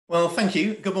Well, thank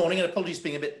you. Good morning, and apologies for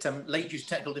being a bit late due to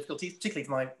technical difficulties, particularly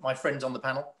for my friends on the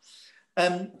panel.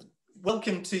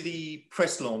 Welcome to the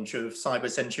press launch of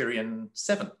CyberCenturion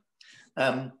VII.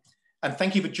 And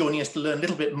thank you for joining us to learn a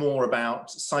little bit more about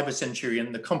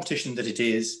CyberCenturion, the competition that it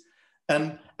is,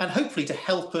 and hopefully to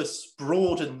help us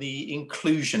broaden the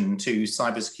inclusion to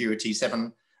CyberSecurity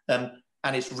 7 and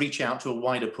its reach out to a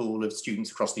wider pool of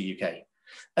students across the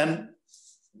UK.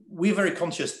 We're very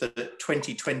conscious that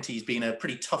 2020 has been a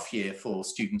pretty tough year for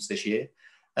students this year,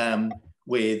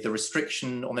 with the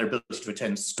restriction on their ability to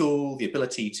attend school, the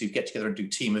ability to get together and do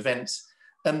team events,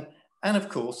 and of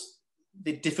course,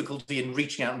 the difficulty in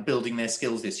reaching out and building their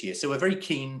skills this year. So we're very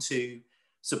keen to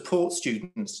support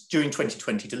students during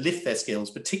 2020 to lift their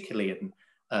skills, particularly in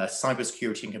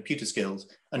cybersecurity and computer skills,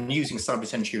 and using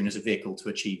CyberCenturion as a vehicle to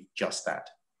achieve just that.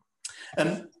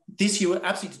 This year, we're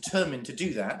absolutely determined to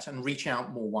do that and reach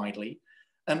out more widely.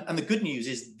 And the good news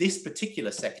is this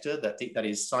particular sector, that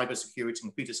is cybersecurity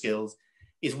and computer skills,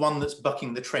 is one that's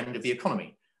bucking the trend of the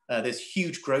economy. There's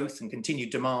huge growth and continued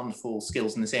demand for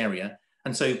skills in this area,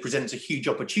 and so it presents a huge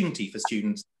opportunity for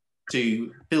students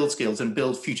to build skills and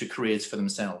build future careers for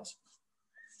themselves.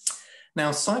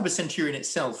 Now, CyberCenturion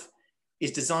itself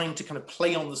is designed to kind of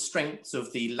play on the strengths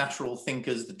of the lateral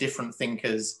thinkers, the different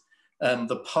thinkers,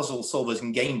 the puzzle solvers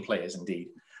and game players, indeed,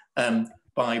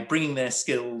 by bringing their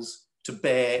skills to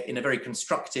bear in a very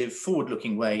constructive,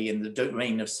 forward-looking way in the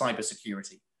domain of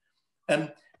cybersecurity.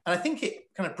 And I think it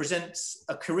kind of presents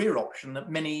a career option that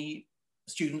many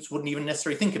students wouldn't even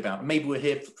necessarily think about. Maybe we'll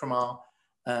hear from our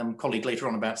colleague later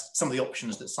on about some of the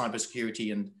options that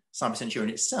cybersecurity and CyberCenturion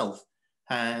itself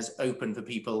has opened for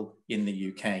people in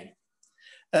the UK.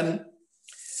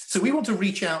 So we want to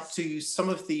reach out to some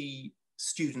of the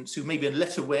students who maybe are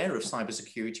less aware of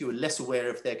cybersecurity, who are less aware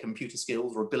of their computer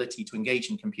skills or ability to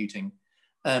engage in computing,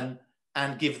 and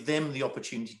give them the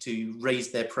opportunity to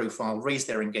raise their profile, raise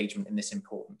their engagement in this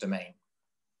important domain.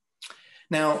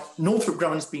 Now, Northrop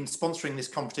Grumman's been sponsoring this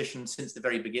competition since the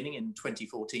very beginning in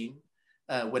 2014,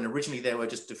 when originally there were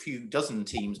just a few dozen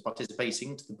teams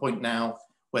participating, to the point now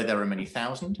where there are many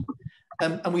thousand.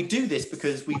 And we do this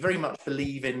because we very much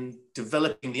believe in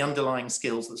developing the underlying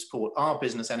skills that support our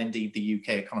business and indeed the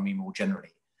UK economy more generally.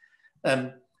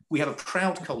 We have a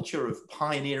proud culture of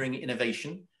pioneering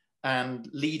innovation and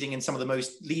leading in some of the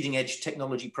most leading edge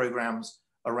technology programs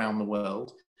around the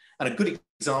world. And a good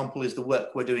example is the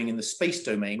work we're doing in the space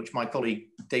domain, which my colleague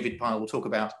David Pyle will talk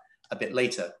about a bit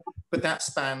later. But that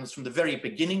spans from the very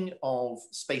beginning of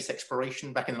space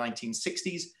exploration back in the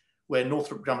 1960s, where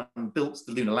Northrop Grumman built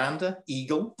the lunar lander,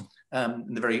 Eagle,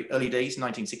 in the very early days,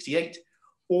 1968,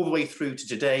 all the way through to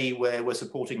today, where we're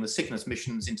supporting the Cygnus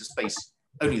missions into space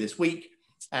only this week,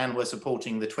 and we're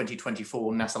supporting the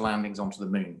 2024 NASA landings onto the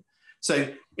moon. So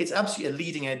it's absolutely a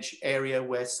leading edge area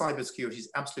where cybersecurity is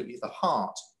absolutely at the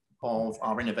heart of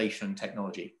our innovation and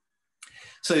technology.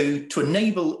 So to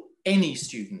enable any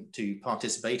student to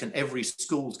participate, and every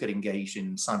school to get engaged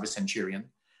in CyberCenturion,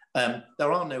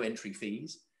 there are no entry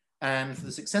fees. And for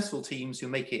the successful teams who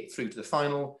make it through to the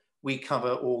final, we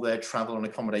cover all their travel and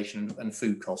accommodation and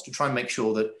food costs to try and make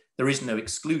sure that there is no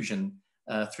exclusion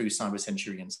through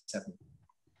CyberCenturion 7.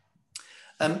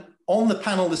 On the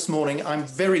panel this morning, I'm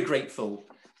very grateful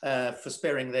for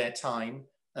sparing their time,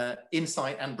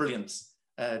 insight and brilliance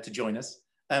to join us.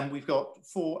 We've got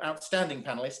four outstanding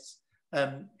panelists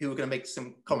who are going to make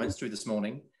some comments through this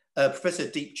morning. Professor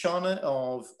Deep Chana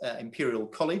of Imperial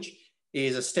College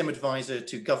is a STEM advisor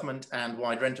to government and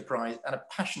wider enterprise and a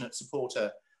passionate supporter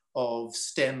of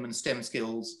STEM and STEM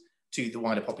skills to the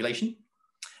wider population.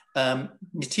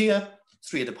 Nitya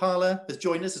Sriyadipala has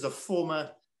joined us as a former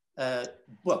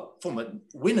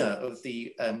winner of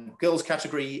the girls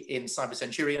category in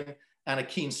CyberCenturion and a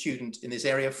keen student in this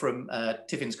area from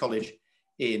Tiffin's College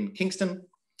in Kingston.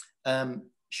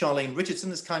 Charlene Richardson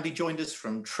has kindly joined us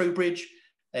from Trowbridge,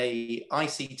 a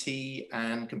ICT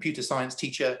and computer science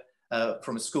teacher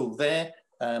from a school there,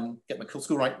 get my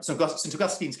school right, St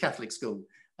Augustine's Catholic School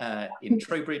in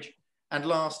Trowbridge. And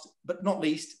last but not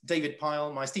least, David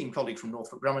Pyle, my esteemed colleague from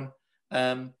Northrop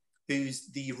Grumman, who's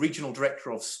the Regional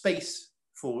Director of Space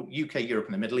for UK, Europe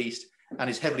and the Middle East, and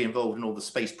is heavily involved in all the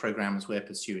space programs we're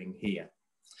pursuing here.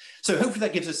 So hopefully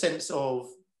that gives a sense of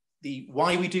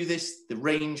why we do this, the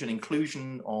range and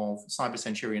inclusion of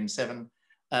CyberCenturion 7,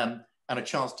 and a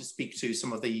chance to speak to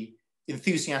some of the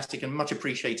enthusiastic and much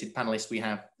appreciated panelists we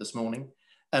have this morning.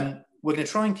 We're going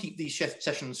to try and keep these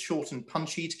sessions short and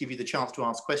punchy to give you the chance to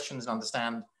ask questions and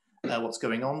understand what's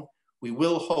going on. We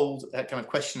will hold kind of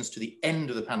questions to the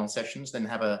end of the panel sessions, then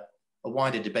have a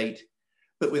wider debate.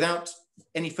 But without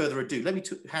any further ado, let me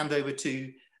hand over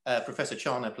to Professor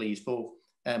Chana, please, for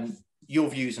Your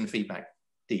views and feedback,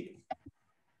 Deep.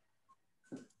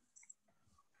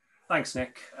 Thanks,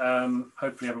 Nick.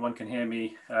 Hopefully everyone can hear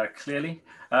me clearly.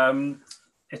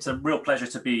 It's a real pleasure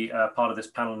to be part of this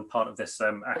panel and part of this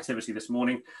activity this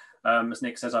morning. As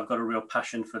Nick says, I've got a real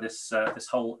passion for this, this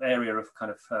whole area of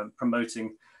kind of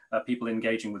promoting people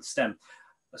engaging with STEM.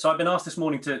 So I've been asked this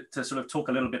morning to sort of talk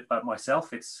a little bit about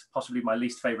myself. It's possibly my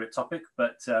least favorite topic,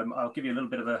 but I'll give you a little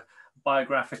bit of a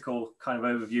biographical kind of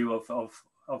overview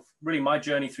of really my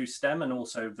journey through STEM, and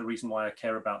also the reason why I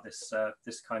care about this,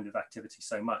 this kind of activity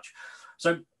so much.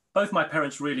 So both my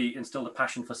parents really instilled a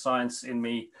passion for science in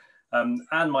me,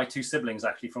 and my two siblings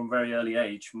actually from a very early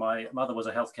age. My mother was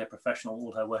a healthcare professional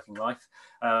all her working life,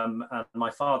 and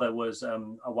my father was a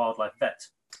wildlife vet.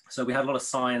 So we had a lot of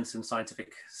science and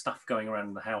scientific stuff going around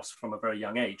in the house from a very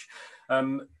young age.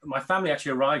 My family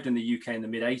actually arrived in the UK in the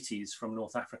mid-80s from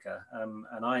North Africa,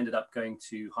 and I ended up going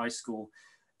to high school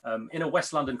in a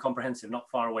West London comprehensive, not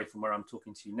far away from where I'm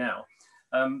talking to you now.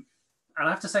 And I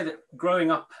have to say that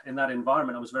growing up in that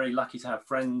environment, I was very lucky to have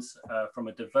friends from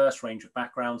a diverse range of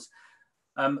backgrounds.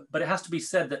 But it has to be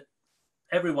said that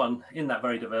everyone in that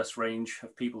very diverse range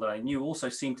of people that I knew also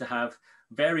seemed to have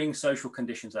varying social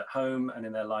conditions at home and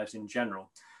in their lives in general.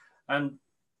 And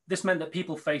this meant that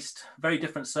people faced very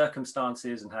different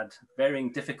circumstances and had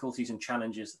varying difficulties and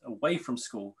challenges away from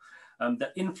school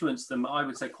that influenced them, I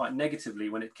would say, quite negatively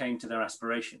when it came to their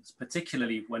aspirations,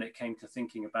 particularly when it came to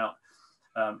thinking about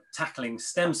tackling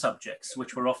STEM subjects,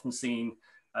 which were often seen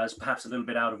as perhaps a little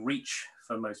bit out of reach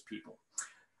for most people.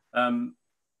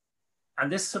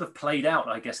 And this sort of played out,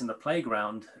 I guess, in the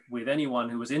playground with anyone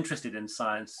who was interested in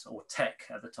science or tech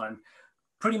at the time,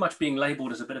 pretty much being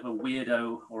labeled as a bit of a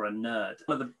weirdo or a nerd.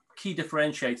 One of the key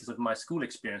differentiators of my school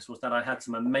experience was that I had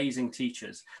some amazing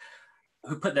teachers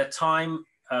who put their time,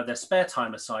 their spare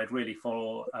time aside really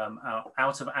for our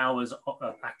out of hours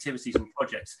activities and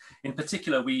projects. In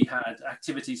particular, we had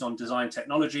activities on design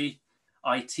technology,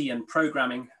 IT and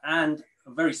programming, and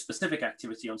a very specific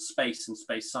activity on space and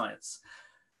space science.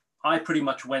 I pretty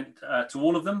much went to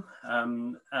all of them,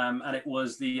 and it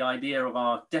was the idea of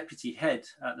our deputy head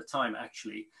at the time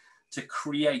actually to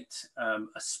create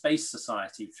a space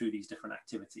society through these different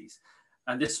activities.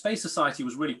 And this space society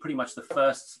was really pretty much the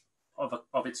first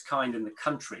of its kind in the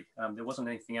country. There wasn't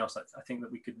anything else I think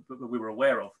that we were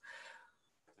aware of.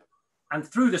 And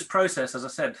through this process, as I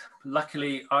said,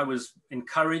 luckily I was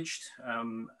encouraged,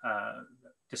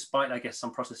 despite, I guess,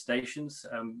 some protestations,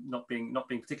 not being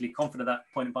particularly confident at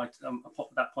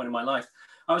that point in my life.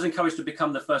 I was encouraged to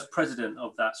become the first president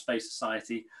of that space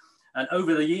society, and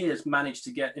over the years managed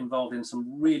to get involved in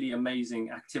some really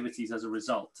amazing activities as a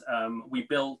result. We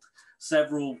built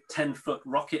several 10-foot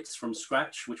rockets from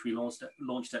scratch, which we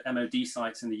launched at MOD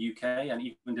sites in the UK, and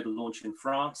even did a launch in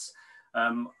France.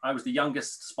 I was the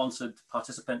youngest sponsored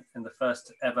participant in the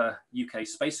first ever UK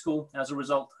space school as a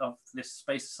result of this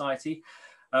space society.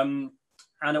 And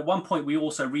at one point, we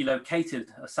also relocated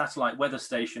a satellite weather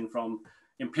station from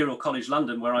Imperial College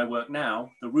London, where I work now,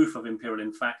 the roof of Imperial,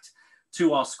 in fact,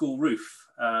 to our school roof.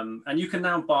 And you can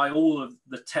now buy all of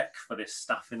the tech for this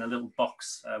stuff in a little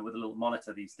box with a little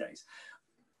monitor these days.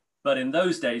 But in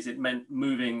those days, it meant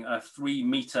moving a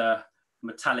 3-meter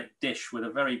metallic dish with a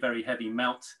very, very heavy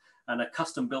mount and a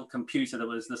custom-built computer that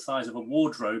was the size of a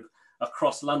wardrobe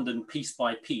across London piece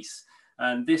by piece.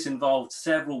 And this involved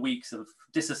several weeks of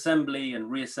disassembly and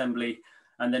reassembly,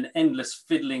 and then endless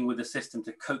fiddling with the system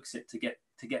to coax it to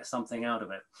get something out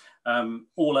of it,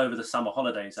 all over the summer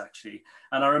holidays, actually.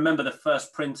 And I remember the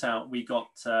first printout we got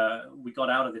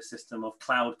out of this system of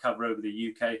cloud cover over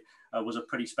the UK was a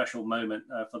pretty special moment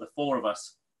for the 4 of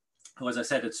us, who, as I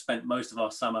said, had spent most of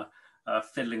our summer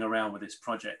fiddling around with this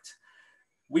project.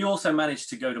 We also managed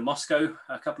to go to Moscow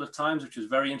a couple of times, which was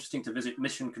very interesting, to visit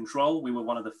Mission Control. We were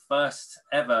one of the first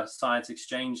ever science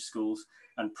exchange schools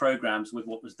and programs with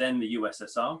what was then the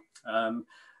USSR.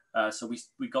 So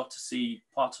we got to see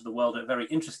parts of the world at a very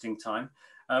interesting time.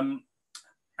 And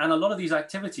a lot of these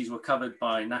activities were covered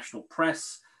by national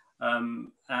press,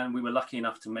 and we were lucky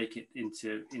enough to make it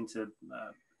into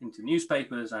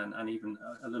newspapers and even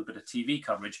a little bit of TV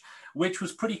coverage, which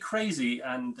was pretty crazy.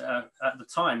 And at the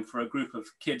time, for a group of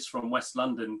kids from West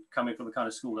London coming from the kind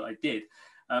of school that I did.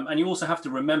 And you also have to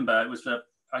remember, it was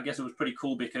I guess it was pretty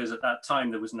cool because at that time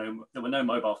there were no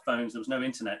mobile phones, there was no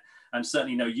internet, and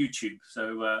certainly no YouTube.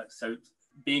 So so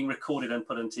being recorded and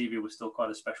put on TV was still quite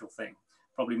a special thing,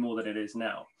 probably more than it is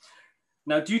now.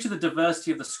 Now, due to the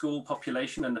diversity of the school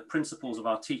population and the principles of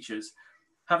our teachers,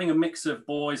 having a mix of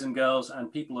boys and girls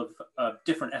and people of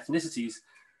different ethnicities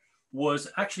was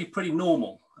actually pretty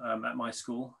normal at my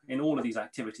school in all of these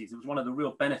activities. It was one of the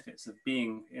real benefits of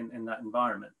being in that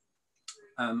environment.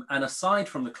 And aside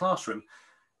from the classroom,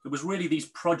 it was really these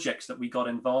projects that we got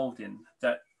involved in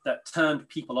that turned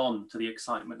people on to the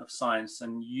excitement of science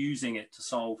and using it to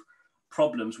solve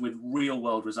problems with real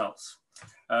world results.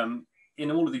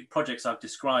 In all of the projects I've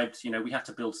described, you know, we had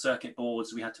to build circuit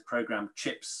boards, we had to program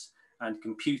chips and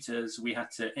computers, we had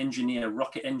to engineer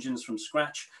rocket engines from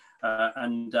scratch,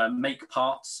 and make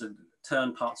parts and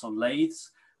turn parts on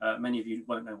lathes. Many of you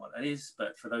won't know what that is,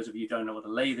 but for those of you who don't know what a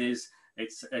lathe is,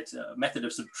 it's a method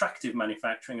of subtractive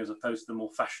manufacturing as opposed to the more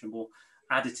fashionable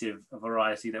additive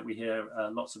variety that we hear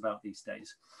lots about these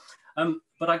days.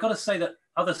 But I got to say that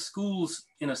other schools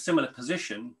in a similar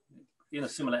position, in a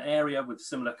similar area with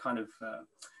similar kind of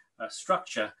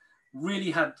structure,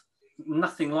 really had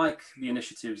nothing like the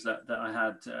initiatives that I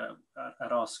had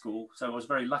at our school. So I was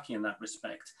very lucky in that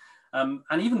respect. And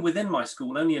even within my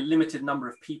school, only a limited number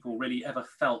of people really ever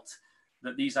felt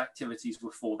that these activities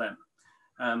were for them.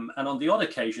 And on the odd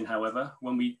occasion, however,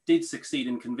 when we did succeed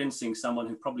in convincing someone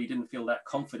who probably didn't feel that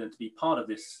confident to be part of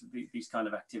these kind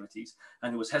of activities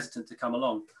and who was hesitant to come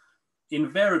along,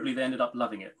 invariably they ended up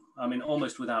loving it. I mean,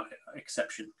 almost without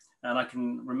exception. And I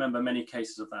can remember many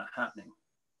cases of that happening.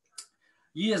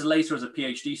 Years later, as a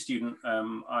PhD student,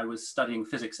 I was studying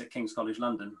physics at King's College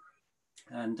London.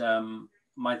 And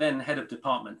my then head of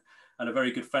department and a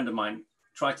very good friend of mine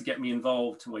tried to get me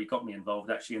involved, well, he got me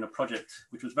involved actually in a project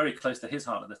which was very close to his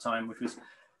heart at the time, which was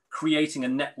creating a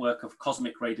network of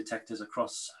cosmic ray detectors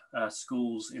across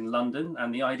schools in London.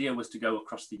 And the idea was to go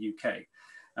across the UK.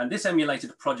 And this emulated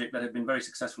a project that had been very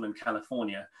successful in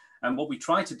California. And what we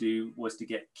tried to do was to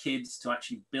get kids to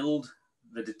actually build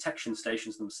the detection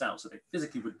stations themselves. So they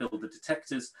physically would build the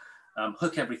detectors,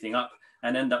 hook everything up,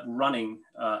 and end up running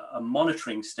a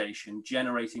monitoring station,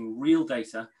 generating real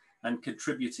data and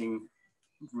contributing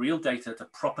real data to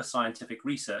proper scientific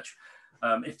research,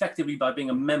 effectively by being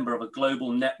a member of a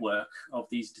global network of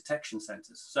these detection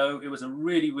centers. So it was a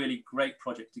really, really great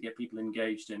project to get people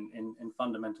engaged in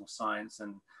fundamental science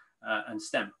and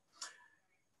STEM.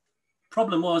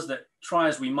 Problem was that, try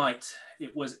as we might,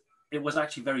 it was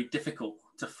actually very difficult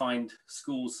to find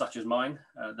schools such as mine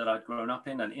that I'd grown up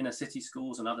in, and inner city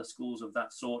schools and other schools of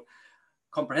that sort,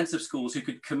 comprehensive schools who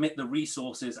could commit the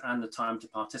resources and the time to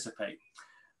participate.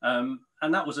 And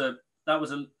that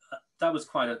was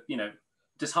quite a, you know,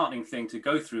 disheartening thing to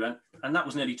go through, and that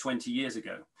was nearly 20 years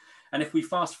ago. And if we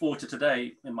fast forward to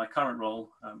today, in my current role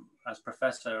as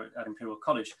professor at Imperial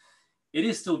College, it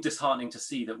is still disheartening to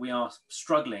see that we are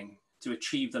struggling to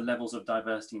achieve the levels of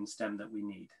diversity in STEM that we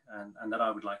need and that I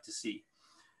would like to see.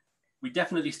 We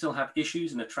definitely still have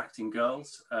issues in attracting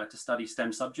girls to study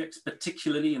STEM subjects,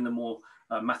 particularly in the more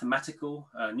mathematical,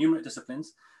 numeric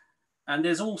disciplines. And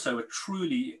there's also a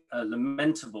truly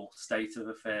lamentable state of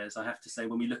affairs, I have to say,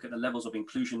 when we look at the levels of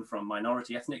inclusion from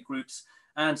minority ethnic groups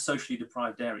and socially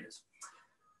deprived areas.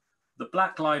 The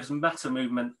Black Lives Matter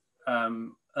movement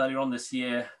earlier on this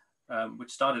year,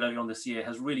 which started earlier on this year,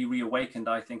 has really reawakened,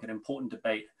 I think, an important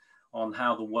debate on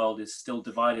how the world is still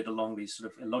divided along these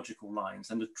sort of illogical lines.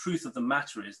 And the truth of the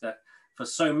matter is that for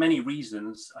so many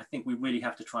reasons, I think we really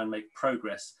have to try and make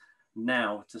progress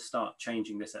now to start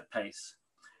changing this at pace.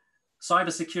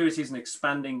 Cybersecurity is an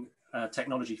expanding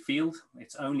technology field.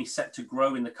 It's only set to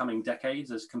grow in the coming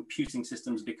decades as computing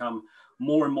systems become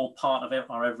more and more part of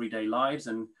our everyday lives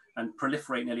and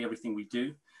proliferate nearly everything we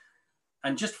do.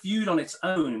 And just viewed on its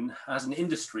own as an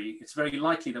industry, it's very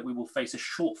likely that we will face a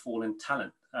shortfall in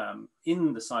talent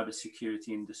in the cybersecurity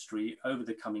industry over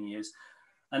the coming years,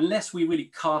 unless we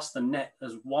really cast the net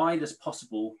as wide as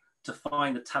possible to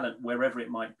find the talent wherever it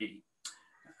might be.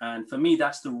 And for me,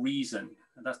 that's the reason,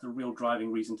 that's the real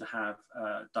driving reason to have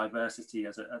diversity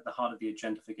at the heart of the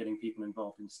agenda for getting people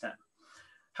involved in STEM.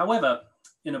 However,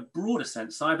 in a broader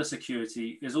sense,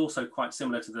 cybersecurity is also quite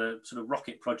similar to the sort of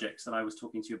rocket projects that I was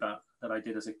talking to you about that I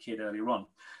did as a kid earlier on.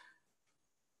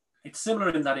 It's similar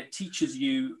in that it teaches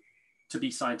you to be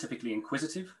scientifically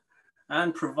inquisitive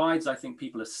and provides, I think,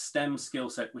 people a STEM skill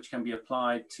set which can be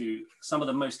applied to some of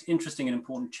the most interesting and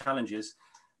important challenges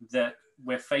that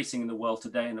we're facing in the world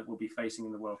today and that we'll be facing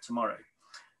in the world tomorrow.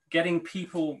 Getting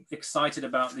people excited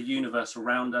about the universe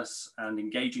around us and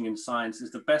engaging in science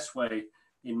is the best way,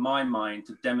 in my mind,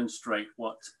 to demonstrate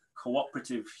what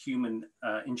cooperative human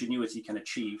ingenuity can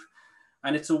achieve.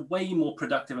 And it's a way more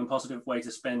productive and positive way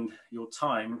to spend your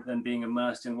time than being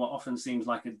immersed in what often seems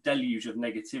like a deluge of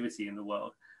negativity in the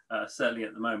world, certainly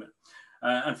at the moment.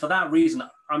 And for that reason,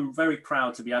 I'm very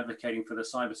proud to be advocating for the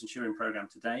CyberCenturion program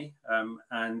today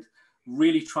and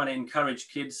really trying to encourage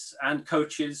kids and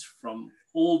coaches from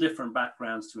all different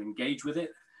backgrounds to engage with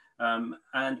it.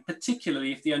 And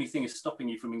particularly if the only thing is stopping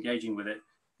you from engaging with it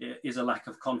is a lack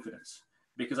of confidence.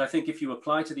 Because I think if you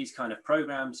apply to these kind of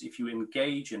programs, if you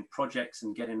engage in projects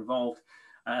and get involved,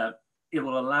 it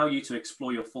will allow you to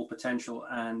explore your full potential,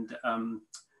 and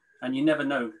you never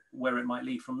know where it might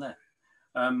lead from there.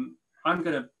 I'm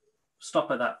going to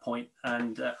stop at that point,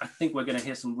 and I think we're going to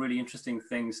hear some really interesting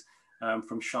things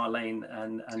from Charlene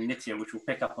and Nitya, which will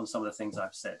pick up on some of the things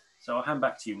I've said. So I'll hand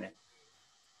back to you, Nick.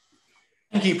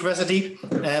 Thank you, Professor Deep.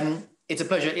 It's a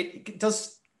pleasure. It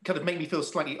does kind of make me feel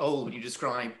slightly old when you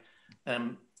describe,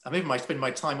 I spend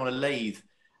my time on a lathe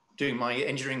doing my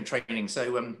engineering training.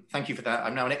 So thank you for that.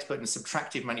 I'm now an expert in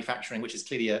subtractive manufacturing, which is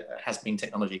clearly a has-been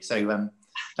technology. So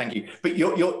thank you. But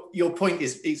your point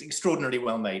is extraordinarily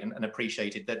well made and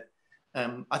appreciated, that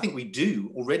I think we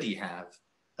do already have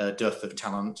a dearth of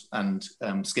talent and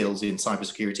skills in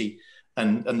cybersecurity,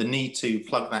 and the need to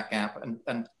plug that gap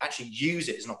and actually use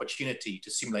it as an opportunity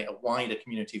to stimulate a wider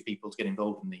community of people to get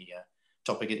involved in the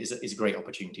topic is a great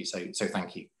opportunity. So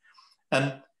thank you.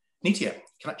 Nitya,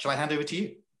 shall I hand over to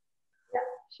you? Yeah,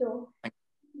 sure. Thank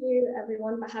you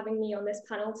everyone for having me on this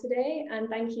panel today, and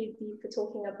thank you, Deep, for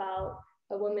talking about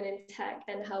a woman in tech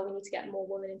and how we need to get more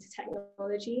women into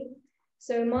technology.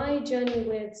 So my journey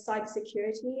with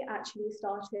cybersecurity actually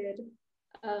started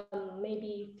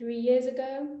maybe 3 years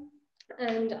ago,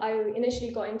 and I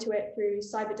initially got into it through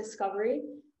Cyber Discovery,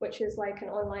 which is like an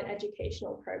online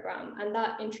educational program, and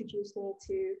that introduced me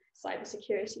to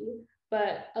cybersecurity.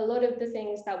 But a lot of the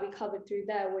things that we covered through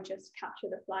there were just capture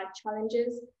the flag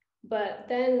challenges. But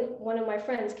then one of my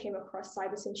friends came across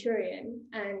CyberCenturion,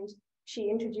 and she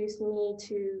introduced me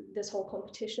to this whole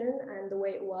competition and the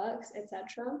way it works,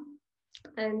 etc.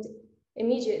 And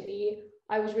immediately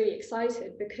I was really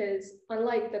excited, because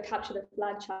unlike the capture the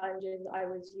flag challenges I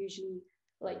was usually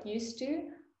used to,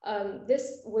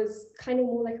 this was kind of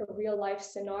more like a real life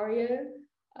scenario.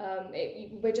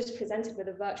 We're just presented with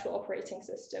a virtual operating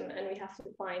system, and we have to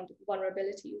find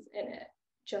vulnerabilities in it,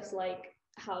 just like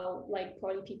how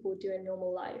probably people do in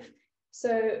normal life.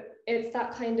 So it's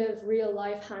that kind of real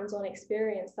life hands-on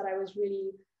experience that I was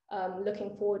really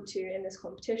looking forward to in this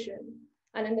competition.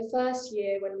 And in the first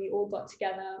year, when we all got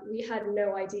together, we had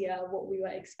no idea what we were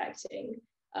expecting.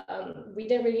 We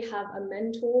didn't really have a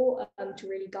mentor to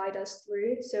really guide us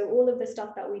through. So all of the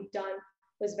stuff that we'd done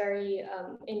was very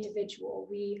individual.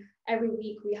 Every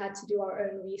week we had to do our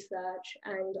own research,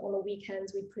 and on the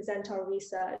weekends we'd present our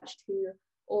research to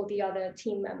all the other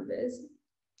team members,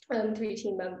 3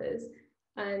 team members.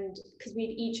 And because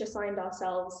we'd each assigned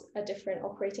ourselves a different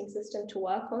operating system to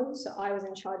work on. So I was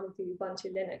in charge of the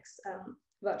Ubuntu Linux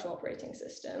virtual operating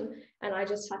system, and I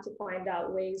just had to find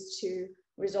out ways to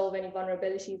resolve any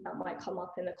vulnerabilities that might come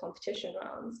up in the competition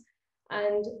rounds.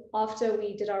 And after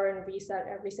we did our own research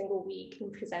every single week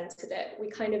and presented it, we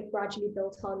kind of gradually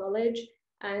built our knowledge.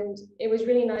 And it was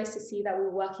really nice to see that we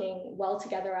were working well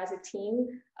together as a team,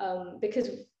 because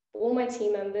all my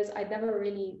team members, I'd never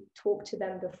really talked to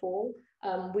them before.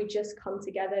 We just come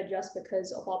together just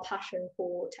because of our passion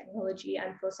for technology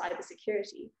and for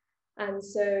cybersecurity. And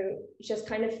so just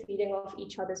kind of feeding off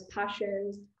each other's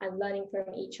passions and learning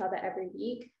from each other every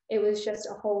week, it was just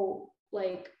a whole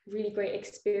really great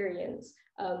experience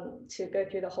to go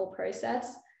through the whole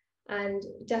process. And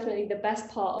definitely the best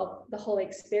part of the whole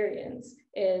experience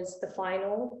is the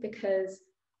final, because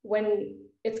when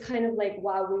it's kind of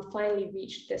wow, we finally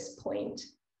reached this point.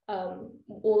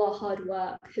 All our hard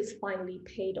work has finally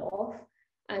paid off.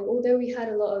 And although we had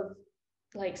a lot of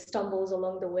stumbles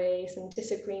along the way, some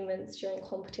disagreements during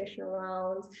competition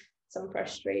rounds, some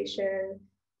frustration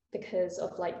because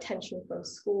of tension from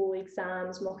school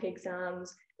exams, mock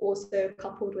exams, also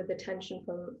coupled with the tension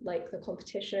from the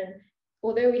competition.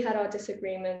 Although we had our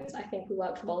disagreements, I think we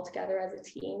worked well together as a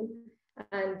team.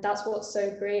 And that's what's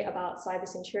so great about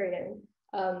CyberCenturion,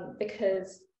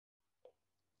 because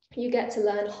you get to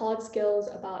learn hard skills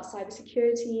about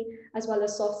cybersecurity, as well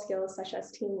as soft skills such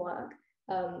as teamwork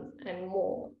and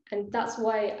more. And that's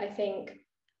why I think,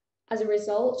 as a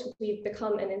result, we've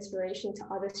become an inspiration to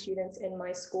other students in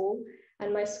my school.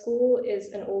 And my school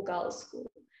is an all-girls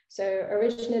school. So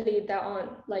originally there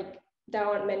aren't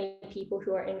many people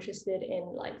who are interested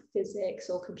in physics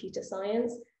or computer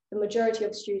science. The majority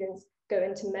of students go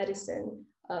into medicine.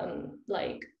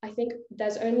 I think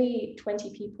there's only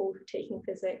 20 people taking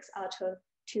physics out of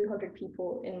 200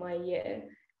 people in my year,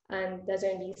 and there's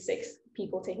only 6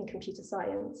 people taking computer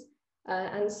science.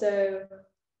 And so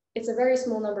it's a very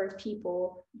small number of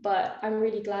people, but I'm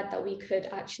really glad that we could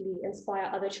actually inspire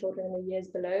other children in the years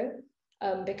below.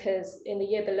 because in the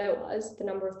year below us, the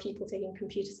number of people taking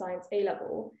computer science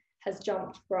A-level has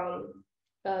jumped from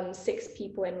 6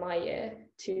 people in my year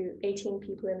to 18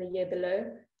 people in the year below.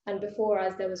 And before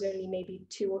us, there was only maybe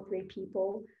 2 or 3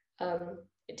 people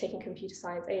taking computer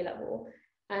science A-level.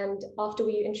 And after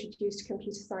we introduced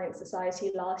Computer Science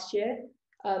Society last year,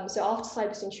 so after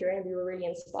CyberCenturion, we were really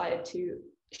inspired to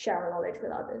share our knowledge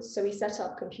with others. So we set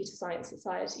up Computer Science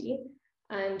Society,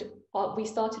 and we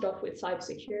started off with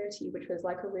cybersecurity, which was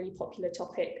like a really popular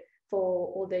topic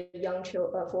for all the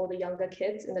younger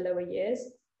kids in the lower years.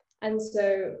 And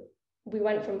so we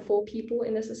went from 4 people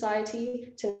in the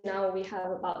society to now we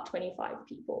have about 25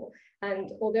 people.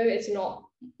 And although it's not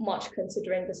much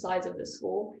considering the size of the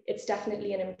school, it's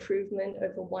definitely an improvement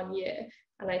over 1 year.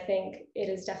 And I think it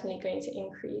is definitely going to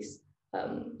increase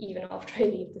even after I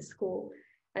leave the school.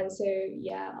 And so,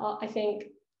 yeah, I think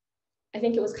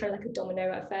it was kind of like a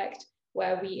domino effect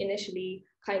where we initially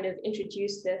kind of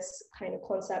introduced this kind of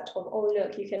concept of, oh,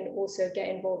 look, you can also get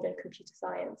involved in computer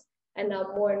science. And now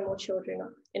more and more children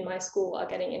in my school are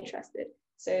getting interested.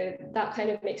 So that kind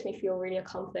of makes me feel really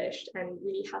accomplished and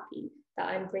really happy that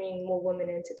I'm bringing more women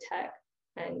into tech.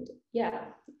 And yeah,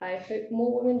 I hope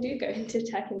more women do go into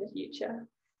tech in the future.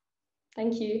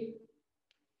 Thank you.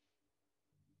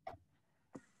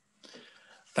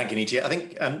 Thank you, Nitya. I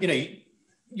think,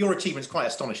 your achievement is quite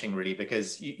astonishing, really,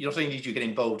 because you not only did you get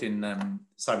involved in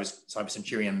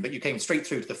CyberCenturion, but you came straight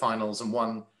through to the finals and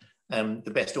won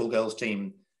the best all-girls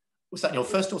team. Was that your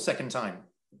first or second time?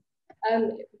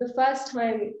 The first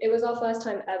time, it was our first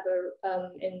time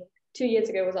ever. 2 years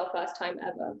ago was our first time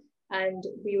ever. And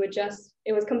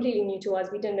it was completely new to us.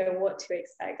 We didn't know what to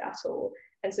expect at all.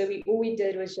 And so all we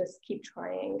did was just keep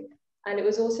trying. And it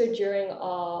was also during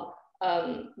our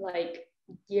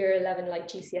year 11, like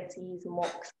GCSEs,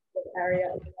 mocks area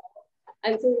as well.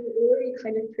 And so we were already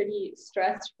kind of pretty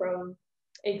stressed from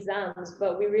exams,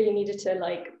 but we really needed to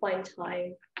find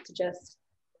time to just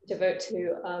devote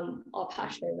to our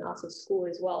passion out of school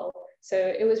as well. So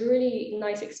it was a really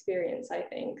nice experience, I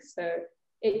think. So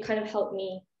it kind of helped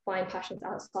me find passions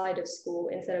outside of school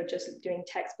instead of just doing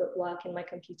textbook work in my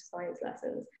computer science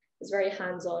lessons. It was very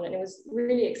hands-on and it was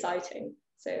really exciting.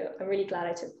 So I'm really glad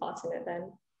I took part in it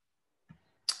then.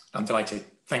 I'm delighted.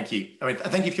 Thank you. I mean,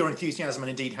 thank you for your enthusiasm and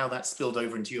indeed how that spilled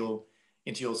over into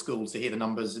your schools to hear the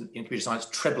numbers in computer science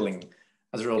trebling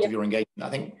as a result of your engagement. I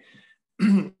think,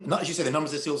 not as you say, the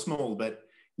numbers are still small, but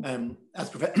as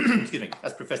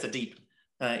Professor Deep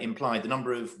implied, the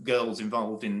number of girls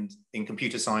involved in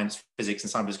computer science, physics,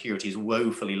 and cybersecurity is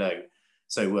woefully low.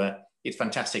 So it's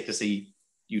fantastic to see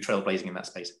you trailblazing in that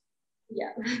space.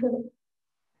 Yeah.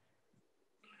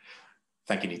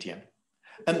 Thank you, Nitya.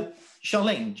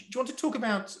 Charlene, do you want to talk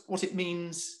about what it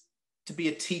means to be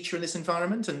a teacher in this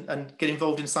environment and get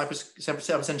involved in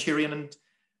CyberCenturion and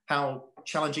how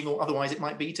challenging or otherwise it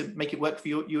might be to make it work for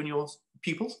you and your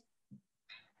pupils?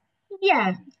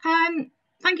 Yeah,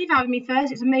 thank you for having me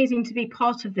first. It's amazing to be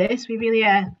part of this. We really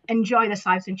enjoy the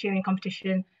CyberCenturion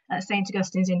competition at St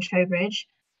Augustine's in Trowbridge.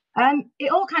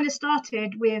 It all kind of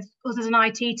started with us as an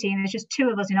IT team. There's just 2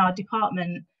 of us in our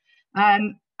department.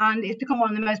 And it's become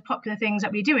one of the most popular things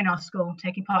that we do in our school,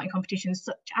 taking part in competitions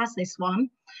such as this one.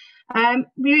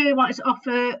 We really wanted to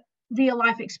offer real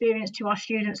life experience to our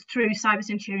students through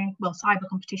CyberCenturion, cyber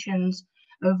competitions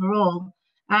overall.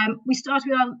 We started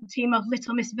with our team of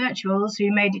Little Miss Virtuals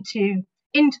who made it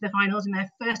into the finals in their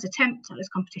first attempt at this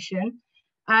competition.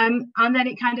 And then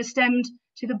it kind of stemmed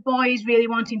to the boys really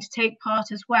wanting to take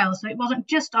part as well. So it wasn't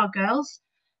just our girls.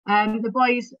 The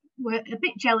boys were a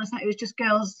bit jealous that it was just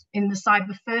girls in the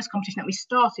cyber first competition that we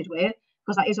started with,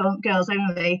 because that is all girls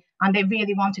only, and they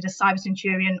really wanted a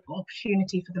CyberCenturion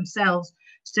opportunity for themselves.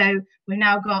 So we've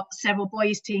now got several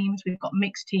boys teams, we've got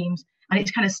mixed teams, and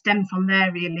it's kind of stemmed from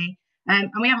there really.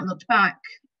 And we haven't looked back.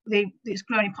 It's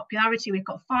grown in popularity. We've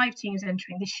got 5 teams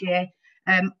entering this year,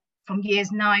 from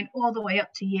years 9 all the way up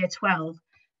to year 12.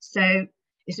 So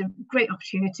it's a great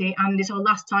opportunity, and it's our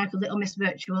last time for Little Miss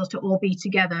Virtuals to all be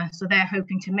together. So they're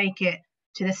hoping to make it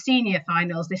to the senior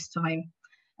finals this time.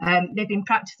 They've been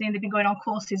practicing, they've been going on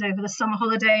courses over the summer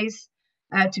holidays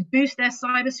to boost their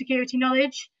cybersecurity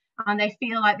knowledge, and they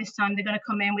feel like this time they're going to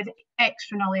come in with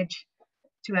extra knowledge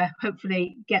to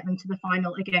hopefully get them to the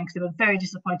final again, because they were very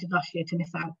disappointed last year to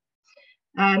miss out.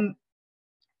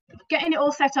 Getting it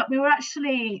all set up, we don't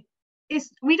actually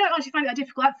find it that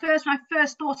difficult. At first, when I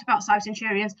first thought about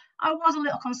CyberCenturions, I was a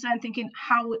little concerned, thinking,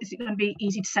 how is it going to be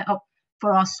easy to set up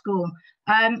for our school?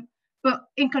 But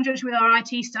in conjunction with our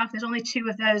IT staff, there's only 2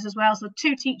 of those as well. So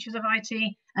 2 teachers of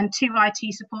IT and 2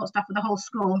 IT support staff for the whole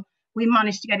school. We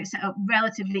managed to get it set up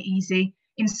relatively easy.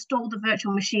 installed the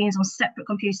virtual machines on separate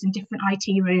computers in different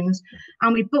IT rooms,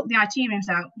 and we booked the IT rooms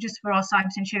out just for our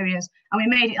CyberCenturions, and we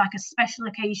made it like a special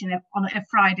occasion on a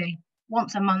Friday,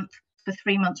 once a month for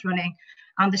 3 months running,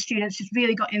 and the students just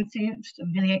really got enthused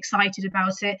and really excited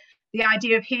about it. The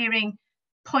idea of hearing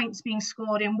points being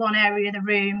scored in one area of the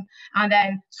room and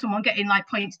then someone getting like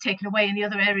points taken away in the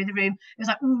other area of the room, it was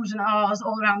like oohs and ahs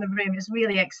all around the room. It was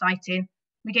really exciting.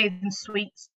 We gave them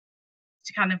sweets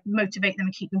to kind of motivate them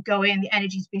and keep them going. The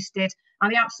energy's boosted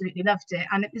and they absolutely loved it,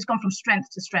 and it's gone from strength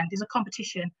to strength. It's a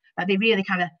competition that they really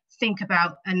kind of think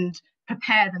about and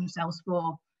prepare themselves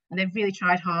for, and they've really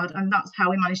tried hard, and that's how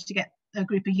we managed to get a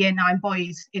group of Year 9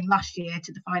 boys in last year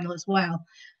to the final as well.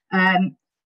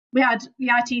 We had the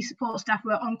IT support staff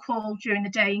were on call during the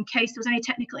day in case there was any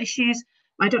technical issues.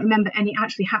 I don't remember any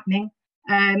actually happening.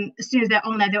 As soon as they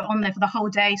were on there for the whole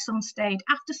day. Some stayed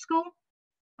after school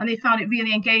and they found it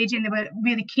really engaging. They were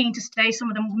really keen to stay. Some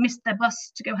of them missed their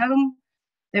bus to go home.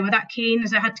 They were that keen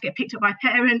as they had to get picked up by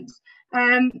parents.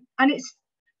 And it's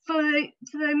for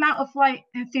the amount of like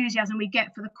enthusiasm we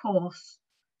get for the course,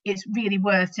 it's really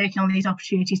worth taking on these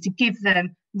opportunities to give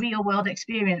them real world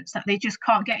experience that they just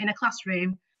can't get in a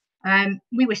classroom.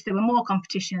 We wish there were more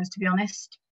competitions, to be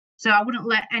honest. So I wouldn't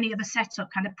let any other setup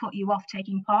kind of put you off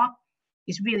taking part.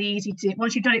 It's really easy to,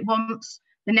 once you've done it once,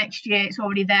 the next year it's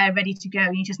already there, ready to go.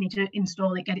 You just need to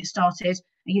install it, get it started,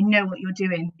 and you know what you're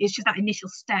doing. It's just that initial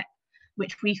step,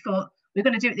 which we thought we're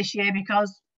going to do it this year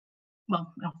because,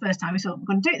 well, our first time we thought we're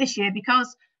going to do it this year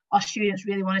because our students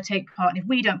really want to take part. And if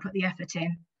we don't put the effort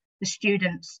in, the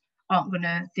students aren't going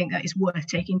to think that it's worth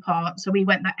taking part. So we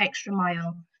went that extra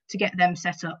mile to get them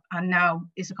set up, and now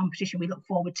it's a competition we look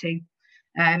forward to,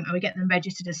 and we get them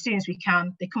registered as soon as we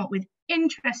can. They come up with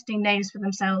interesting names for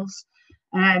themselves,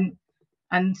 and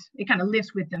it kind of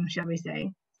lives with them, shall we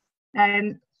say.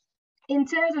 In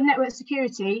terms of network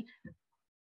security,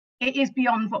 it is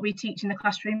beyond what we teach in the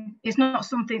classroom. It's not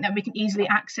something that we can easily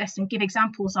access and give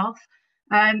examples of.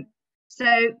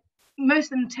 So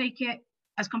most of them take it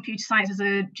as computer science as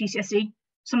a GCSE.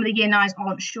 Some of the Year 9s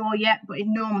aren't sure yet, but it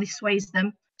normally sways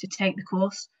them to take the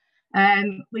course.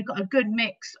 We've got a good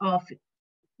mix of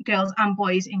girls and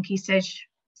boys in Key Stage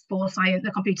 4 science,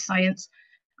 the computer science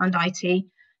and IT.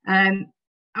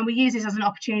 And we use this as an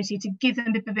opportunity to give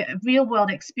them a bit of real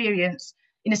world experience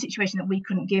in a situation that we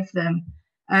couldn't give them.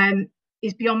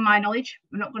 It's beyond my knowledge.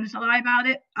 I'm not going to lie about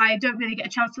it. I don't really get a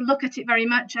chance to look at it very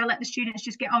much. I let the students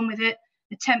just get on with it,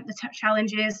 attempt the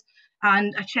challenges,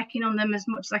 and I check in on them as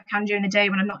much as I can during the day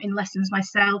when I'm not in lessons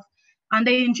myself. And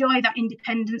they enjoy that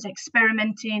independence,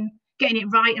 experimenting, getting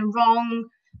it right and wrong.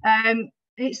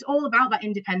 It's all about that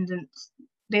independence.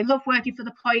 They love working for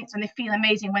the points and they feel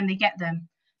amazing when they get them.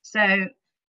 So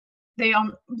they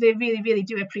really, really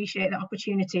do appreciate that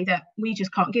opportunity that we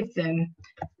just can't give them.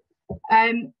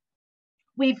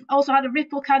 We've also had a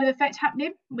ripple kind of effect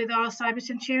happening with our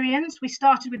CyberCenturions. We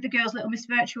started with the girls' Little Miss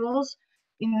Virtuals.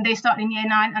 They started in Year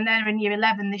 9 and they're in Year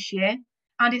 11 this year.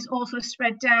 And it's also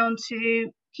spread down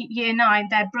to Year 9.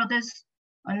 Their brothers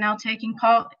are now taking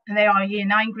part, and they are a Year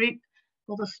 9 group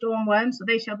called the Stormworm. So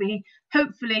they shall be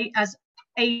hopefully as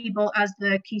able as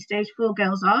the Key Stage 4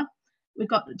 girls are. We've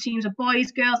got the teams of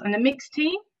boys, girls, and a mixed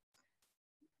team.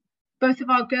 Both of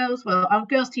our girls, well, our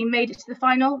girls team made it to the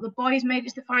final. The boys made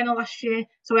it to the final last year.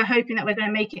 So we're hoping that we're going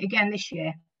to make it again this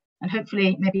year and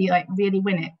hopefully maybe like really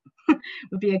win it.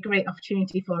 Would be a great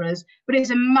opportunity for us. But it's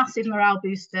a massive morale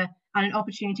booster and an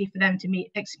opportunity for them to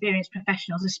meet experienced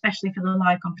professionals, especially for the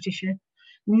live competition.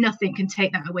 Nothing can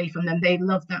take that away from them. They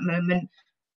love that moment,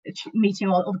 meeting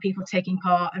all other people taking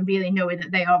part and really knowing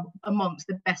that they are amongst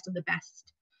the best of the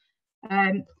best.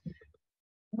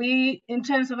 In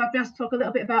terms of, I've been asked to talk a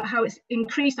little bit about how it's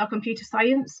increased our computer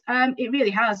science. It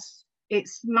really has.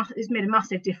 It's made a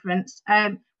massive difference.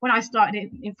 When I started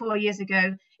it 4 years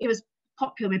ago, it was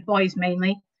popular with boys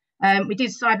mainly. We did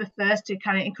cyber first to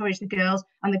kind of encourage the girls,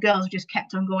 and the girls just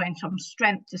kept on going from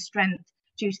strength to strength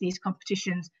due to these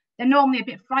competitions. They're normally a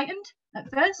bit frightened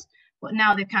at first, but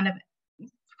now they're kind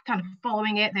of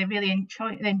following it. They really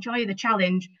enjoy the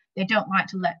challenge. They don't like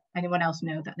to let anyone else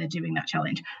know that they're doing that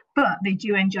challenge, but they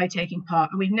do enjoy taking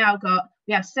part. And we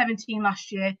had 17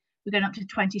 last year. We're going up to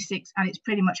 26, and it's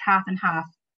pretty much half and half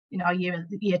in our year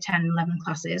 10 and 11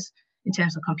 classes in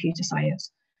terms of computer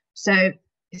science. So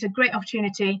it's a great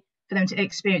opportunity for them to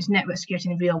experience network security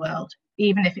in the real world,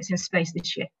 even if it's in space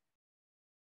this year.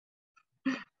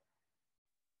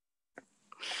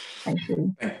 Thank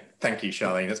you. Thank you,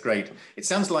 Charlene. That's great. It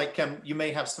sounds like you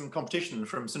may have some competition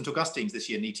from St Augustine's this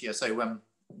year, Nitia, so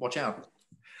watch out.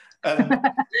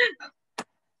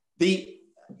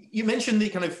 You mentioned the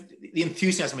kind of the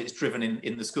enthusiasm it's driven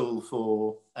in the school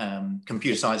for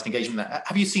computer science and engagement.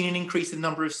 Have you seen an increase in the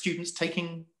number of students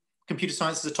taking computer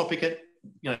science as a topic at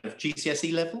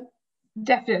GCSE level?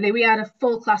 Definitely. We had a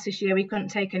full class this year. We couldn't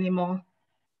take any more.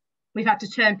 We've had to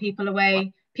turn people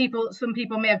away. Some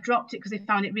people may have dropped it because they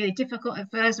found it really difficult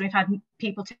at first, and we've had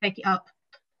people take it up.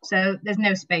 So there's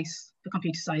no space for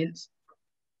computer science.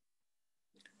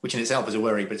 Which in itself is a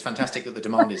worry, but it's fantastic that the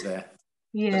demand is there.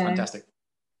 Yeah. That's fantastic.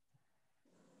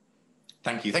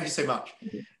 Thank you. Thank you so much.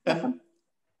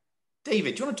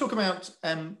 David, do you want to talk about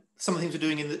some of the things we're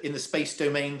doing in the space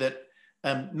domain that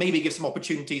maybe give some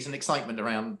opportunities and excitement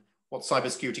around what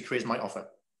cybersecurity careers might offer?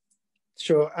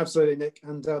 Sure, absolutely, Nick.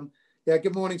 And yeah,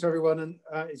 good morning to everyone. And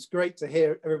it's great to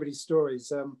hear everybody's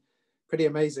stories. Pretty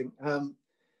amazing.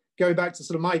 Going back to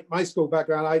sort of my school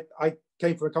background, I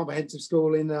came from a comprehensive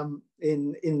school in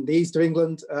the east of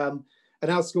England. And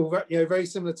our school, very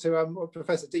similar to what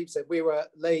Professor Deep said, we were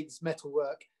lathes,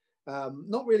 metalwork,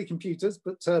 not really computers,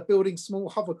 but building small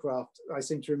hovercraft, I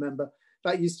seem to remember.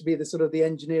 That used to be the sort of the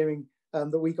engineering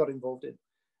that we got involved in.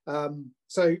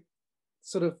 So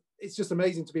sort of, it's just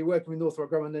amazing to be working with Northrop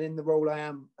Grumman, and in the role I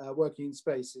am working in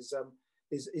space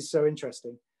is so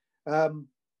interesting.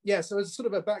 Yeah, so as sort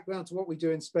of a background to what we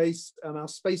do in space, our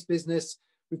space business,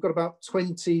 we've got about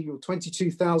 20 or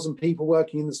 22,000 people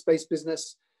working in the space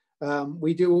business.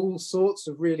 We do all sorts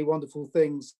of really wonderful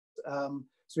things. So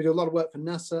we do a lot of work for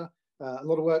NASA, a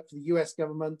lot of work for the US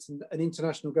government and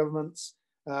international governments,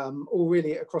 all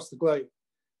really across the globe.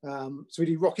 So we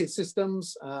do rocket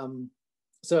systems.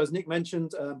 So as Nick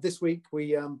mentioned, this week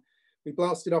we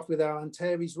blasted off with our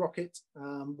Antares rocket,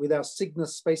 with our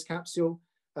Cygnus space capsule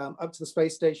up to the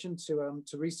space station to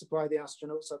resupply the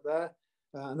astronauts up there.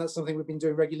 And that's something we've been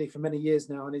doing regularly for many years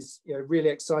now, and is really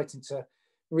exciting to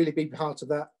really be part of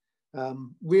that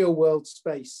real world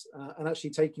space and actually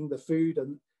taking the food.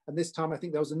 And this time I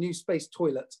think there was a new space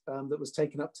toilet that was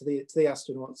taken up to the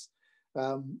astronauts.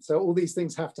 So all these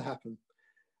things have to happen.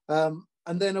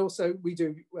 And then also we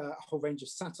do a whole range of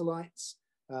satellites.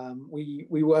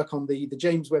 We work on the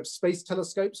James Webb Space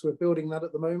Telescopes. We're building that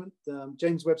at the moment. The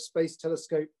James Webb Space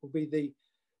Telescope will be the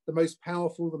most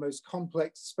powerful, the most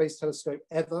complex space telescope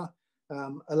ever,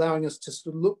 allowing us to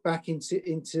sort of look back into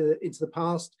the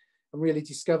past and really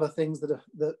discover things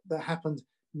that happened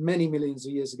many millions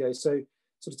of years ago. So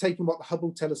sort of taking what the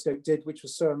Hubble telescope did, which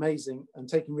was so amazing, and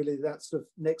taking really that sort of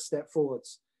next step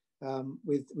forwards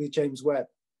with James Webb.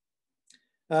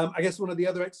 I guess one of the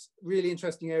other really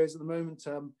interesting areas at the moment,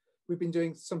 we've been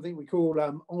doing something we call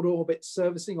on-orbit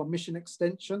servicing or mission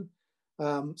extension.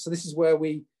 So this is where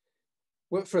we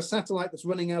work for a satellite that's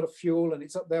running out of fuel and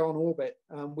it's up there on orbit.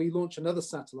 We launch another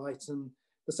satellite, and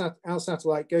our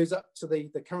satellite goes up to the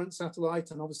current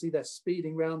satellite, and obviously they're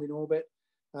speeding around in orbit,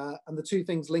 and the two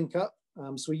things link up.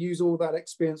 So we use all that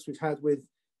experience we've had with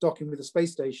docking with the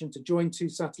space station to join two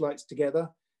satellites together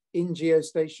in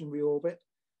geostationary orbit.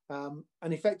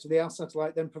 And effectively our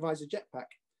satellite then provides a jetpack.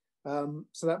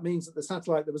 So that means that the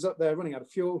satellite that was up there running out of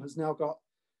fuel has now got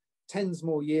tens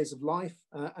more years of life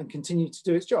and continue to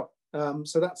do its job.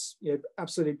 So that's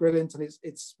absolutely brilliant, and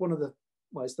it's one of the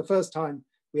it's the first time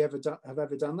we have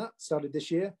ever done that. Started this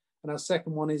year, and our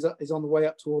second one is on the way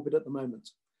up to orbit at the moment.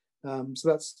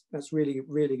 So that's really,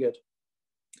 really good.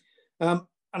 And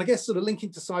I guess sort of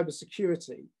linking to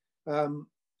cybersecurity,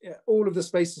 all of the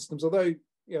space systems, although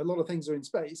a lot of things are in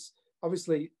space,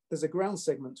 obviously there's a ground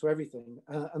segment to everything,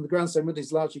 and the ground segment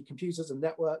is largely computers and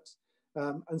networks,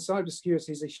 and cybersecurity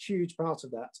is a huge part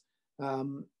of that.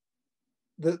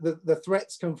 The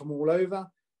threats come from all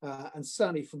over, and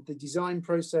certainly from the design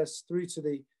process through to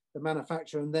the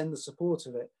manufacture and then the support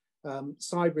of it.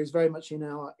 Cyber is very much in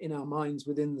our minds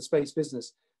within the space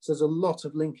business. So there's a lot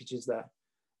of linkages there.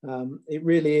 It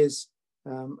really is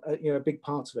a big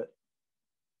part of it.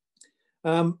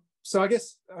 So I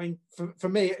guess, for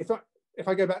me, if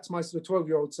I go back to my sort of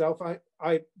 12-year-old self,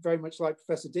 I very much like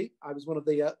Professor Deep. I was one of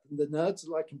the nerds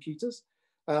that like computers,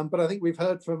 but I think we've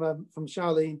heard from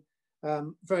Charlene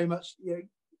very much.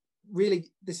 Really,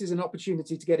 this is an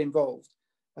opportunity to get involved,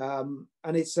 and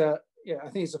it's I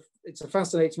think it's a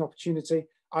fascinating opportunity.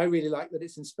 I really like that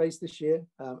it's in space this year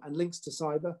and links to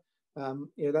cyber.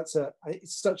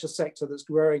 It's such a sector that's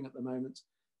growing at the moment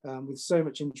with so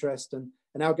much interest, and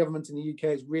our government in the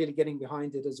UK is really getting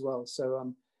behind it as well.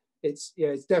 So it's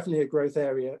definitely a growth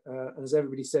area, and as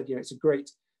everybody said, it's a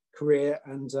great career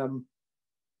and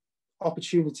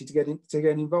opportunity to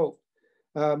get involved.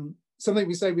 Something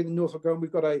we say within Northrop Grumman,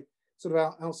 we've got a sort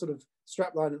of our sort of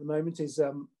strapline at the moment is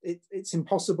it's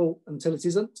impossible until it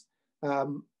isn't,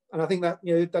 and I think that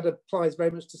that applies very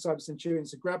much to CyberCenturion.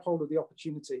 So grab hold of the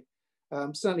opportunity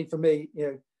Certainly for me,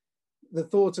 the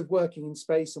thought of working in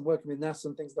space and working with NASA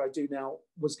and things that I do now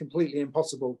was completely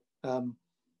impossible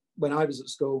when I was at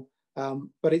school,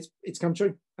 but it's come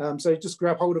true. So just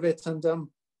grab hold of it and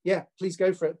yeah, please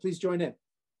go for it. Please join in.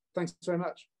 Thanks very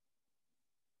much.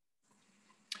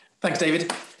 Thanks,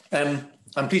 David.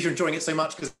 I'm pleased you're enjoying it so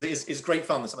much because it's great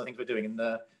fun, some of the things we're doing, and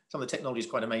some of the technology is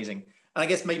quite amazing. And I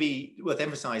guess maybe worth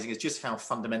emphasizing is just how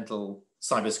fundamental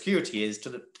cybersecurity is to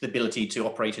the ability to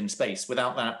operate in space.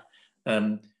 Without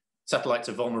that, satellites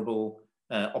are vulnerable,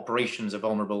 operations are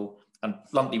vulnerable, and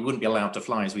bluntly wouldn't be allowed to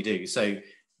fly as we do. So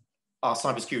our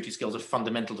cybersecurity skills are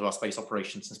fundamental to our space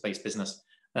operations and space business,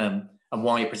 and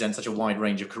why it presents such a wide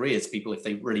range of careers to people if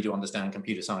they really do understand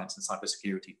computer science and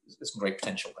cybersecurity. There's some great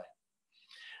potential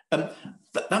there.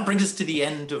 That brings us to the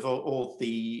end of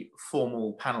the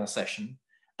formal panel session.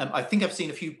 I think I've seen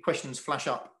a few questions flash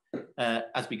up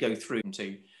as we go through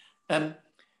too.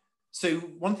 So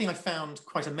one thing I found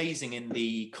quite amazing in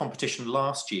the competition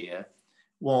last year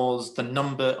was the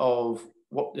number of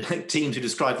teams who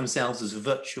describe themselves as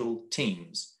virtual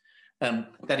teams.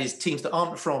 That is, teams that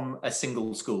aren't from a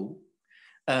single school,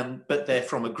 but they're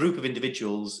from a group of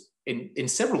individuals, in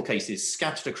several cases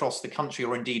scattered across the country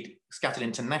or indeed scattered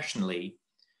internationally,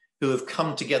 who have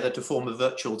come together to form a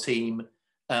virtual team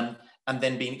and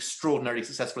then been extraordinarily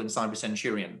successful in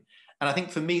CyberCenturion. And I think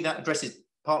for me that addresses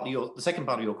partly the second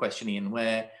part of your question, Ian,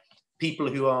 where people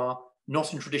who are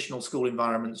not in traditional school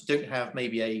environments, don't have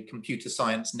maybe a computer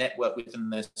science network within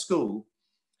their school,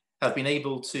 have been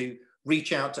able to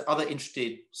reach out to other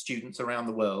interested students around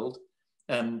the world.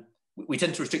 We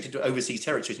tend to restrict it to overseas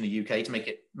territories in the UK to make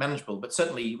it manageable, but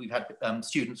certainly we've had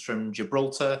students from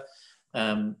Gibraltar,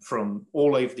 from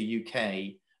all over the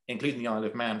UK, including the Isle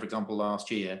of Man, for example,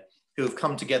 last year, who have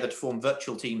come together to form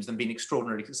virtual teams and been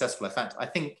extraordinarily successful. In fact, I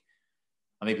think,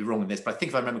 I may be wrong in this, but I think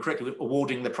if I remember correctly,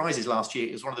 awarding the prizes last year,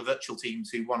 it was one of the virtual teams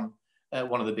who won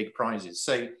one of the big prizes.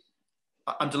 So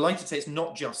I'm delighted to say it's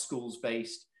not just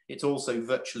schools-based, it's also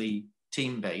virtually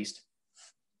team-based.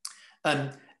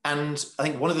 And I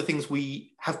think one of the things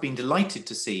we have been delighted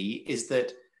to see is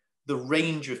that the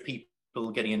range of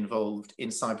people getting involved in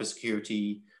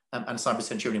cybersecurity and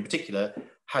CyberCenturion in particular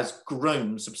has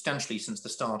grown substantially since the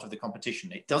start of the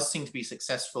competition. It does seem to be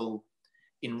successful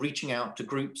in reaching out to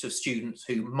groups of students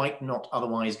who might not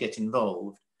otherwise get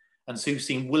involved, and who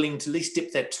seem willing to at least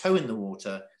dip their toe in the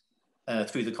water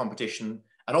through the competition,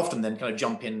 and often then kind of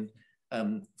jump in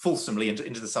fulsomely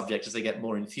into the subject as they get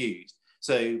more enthused.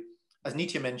 So, as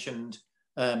Nitya mentioned,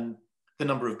 the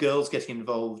number of girls getting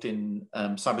involved in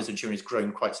CyberCenturion has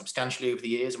grown quite substantially over the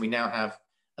years, and we now have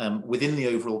within the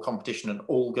overall competition an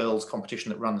all-girls competition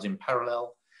that runs in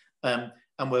parallel,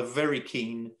 and we're very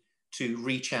keen to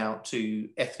reach out to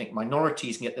ethnic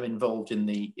minorities and get them involved in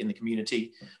the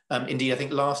community. Indeed, I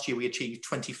think last year we achieved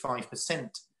 25%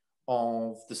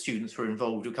 of the students who are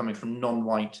involved who are coming from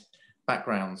non-white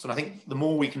backgrounds. And I think the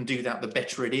more we can do that, the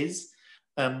better it is,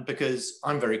 because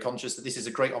I'm very conscious that this is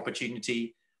a great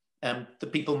opportunity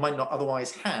that people might not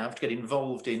otherwise have to get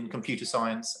involved in computer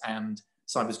science and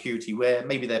cybersecurity, where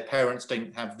maybe their parents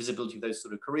don't have visibility of those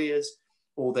sort of careers,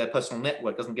 or their personal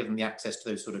network doesn't give them the access to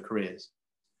those sort of careers.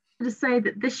 To say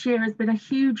that this year has been a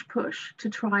huge push to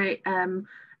try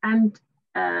and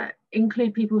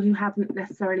include people who haven't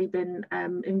necessarily been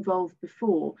involved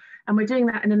before. And we're doing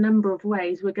that in a number of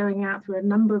ways. We're going out to a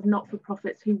number of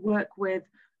not-for-profits who work with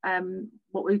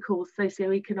what we call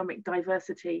socioeconomic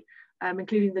diversity,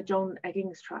 including the John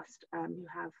Eggings Trust, who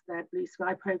have their Blue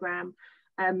Sky programme,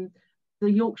 the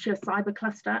Yorkshire Cyber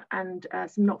Cluster, and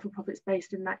some not-for-profits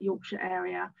based in that Yorkshire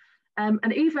area.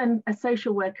 And even a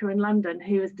social worker in London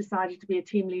who has decided to be a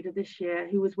team leader this year,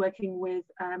 who was working with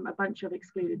a bunch of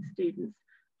excluded students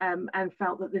and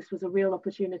felt that this was a real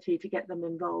opportunity to get them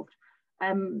involved.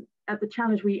 At the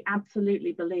Challenge, we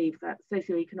absolutely believe that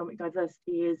socioeconomic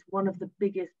diversity is one of the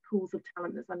biggest pools of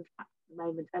talent that's untapped at the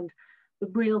moment. And the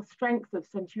real strength of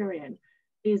Centurion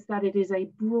is that it is a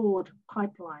broad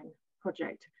pipeline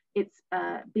project. It's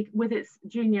with its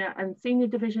junior and senior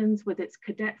divisions, with its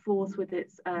cadet force, with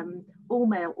its all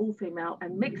male, all female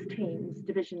and mixed teams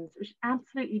divisions, which is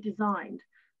absolutely designed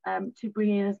to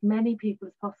bring in as many people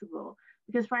as possible.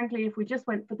 Because frankly, if we just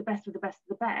went for the best of the best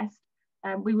of the best,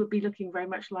 we would be looking very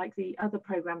much like the other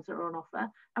programs that are on offer,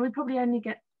 and we'd probably only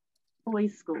get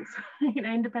boys' schools,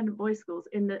 independent boys' schools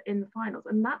in the finals,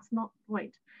 and that's not the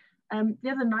point. The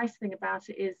other nice thing about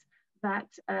it is that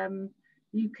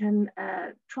you can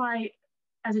try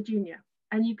as a junior,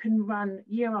 and you can run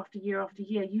year after year after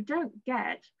year. You don't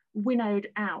get winnowed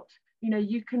out.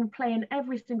 You can play in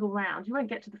every single round. You won't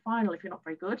get to the final if you're not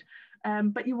very good,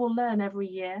 but you will learn every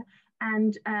year.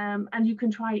 and you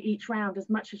can try each round as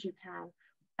much as you can.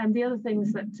 And the other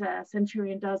things that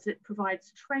Centurion does, it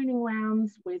provides training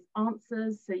rounds with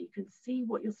answers so you can see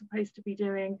what you're supposed to be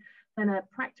doing, then a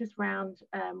practice round,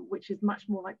 which is much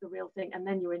more like the real thing, and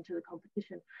then you're into the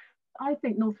competition. I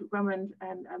think Northrop Grumman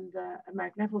and the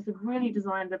American Air Force have really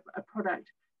designed a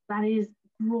product that is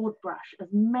broad brush, as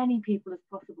many people as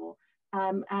possible.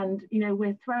 And you know,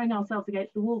 we're throwing ourselves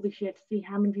against the wall this year to see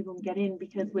how many people can get in,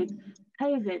 because with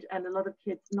COVID and a lot of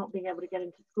kids not being able to get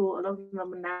into school, a lot of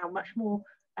them are now much more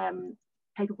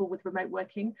capable with remote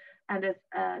working. And as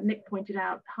Nick pointed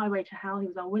out, Highway to Hell, he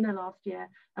was our winner last year,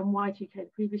 and Y2K the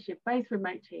previous year, both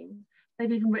remote teams.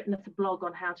 They've even written us a blog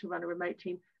on how to run a remote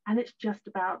team, and it's just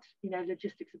about, you know,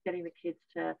 logistics of getting the kids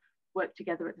to work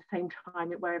together at the same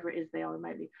time wherever it is they are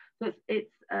remotely. So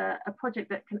it's a project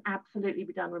that can absolutely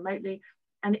be done remotely,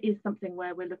 and it is something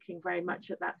where we're looking very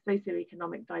much at that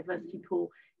socioeconomic diversity pool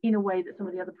in a way that some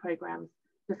of the other programs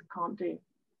just can't do.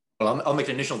 Well, I'll make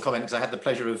an initial comment, because I had the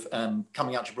pleasure of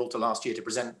coming out to Gibraltar last year to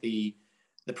present the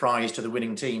prize to the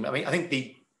winning team. I mean, I think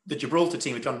the Gibraltar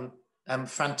team have done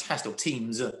fantastic,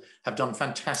 teams have done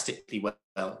fantastically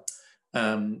well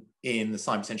in the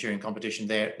CyberCenturion competition.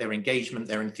 Their engagement,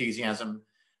 their enthusiasm,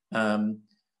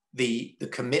 the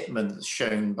commitment that's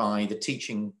shown by the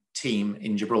teaching team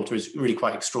in Gibraltar is really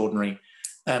quite extraordinary.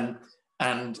 And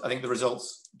I think the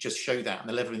results just show that, and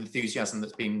the level of enthusiasm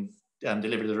that's been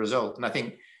delivered as a result. And I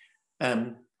think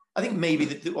maybe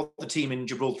what the team in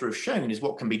Gibraltar have shown is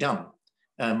what can be done.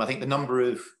 I think the number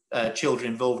of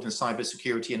children involved in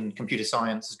cybersecurity and computer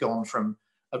science has gone from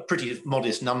a pretty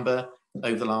modest number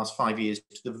over the last 5 years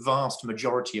to the vast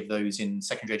majority of those in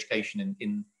secondary education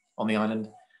on the island.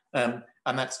 And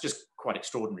that's just quite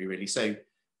extraordinary, really. So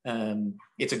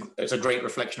it's a great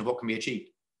reflection of what can be achieved.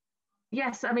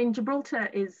 Yes, I mean, Gibraltar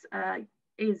is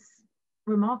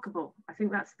remarkable. I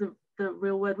think that's the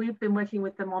real word. We've been working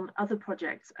with them on other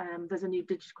projects. There's a new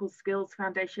Digital Skills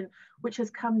Foundation, which has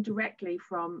come directly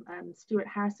from Stuart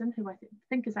Harrison, who I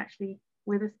think is actually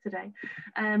with us today.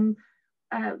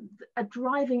 A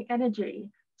driving energy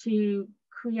to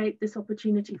create this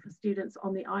opportunity for students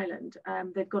on the island.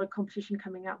 They've got a competition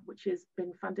coming up, which has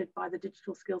been funded by the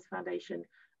Digital Skills Foundation,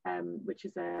 which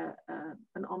is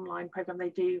an online program they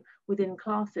do within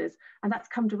classes. And that's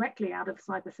come directly out of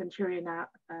CyberCenturion now,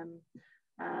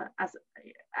 as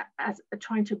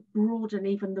trying to broaden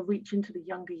even the reach into the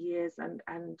younger years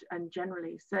and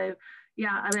generally. So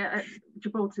yeah, I mean,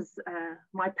 Gibraltar's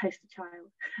my poster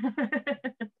child.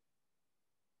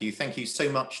 Thank you so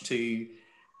much to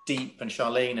Deep and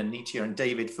Charlene and Nitya and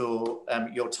David for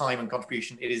your time and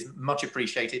contribution. It is much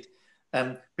appreciated.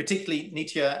 Particularly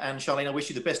Nitya and Charlene, I wish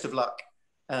you the best of luck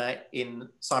in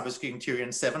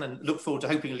CyberCenturion VII, and look forward to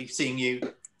hopefully seeing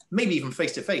you, maybe even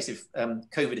face to face if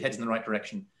COVID heads in the right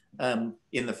direction,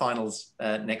 in the finals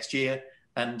next year.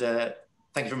 And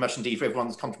thank you very much indeed for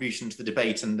everyone's contribution to the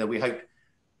debate. And we hope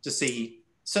to see,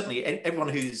 certainly everyone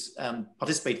who's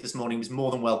participated this morning is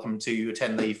more than welcome to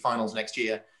attend the finals next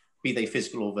year, be they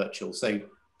physical or virtual. So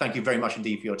thank you very much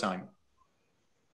indeed for your time.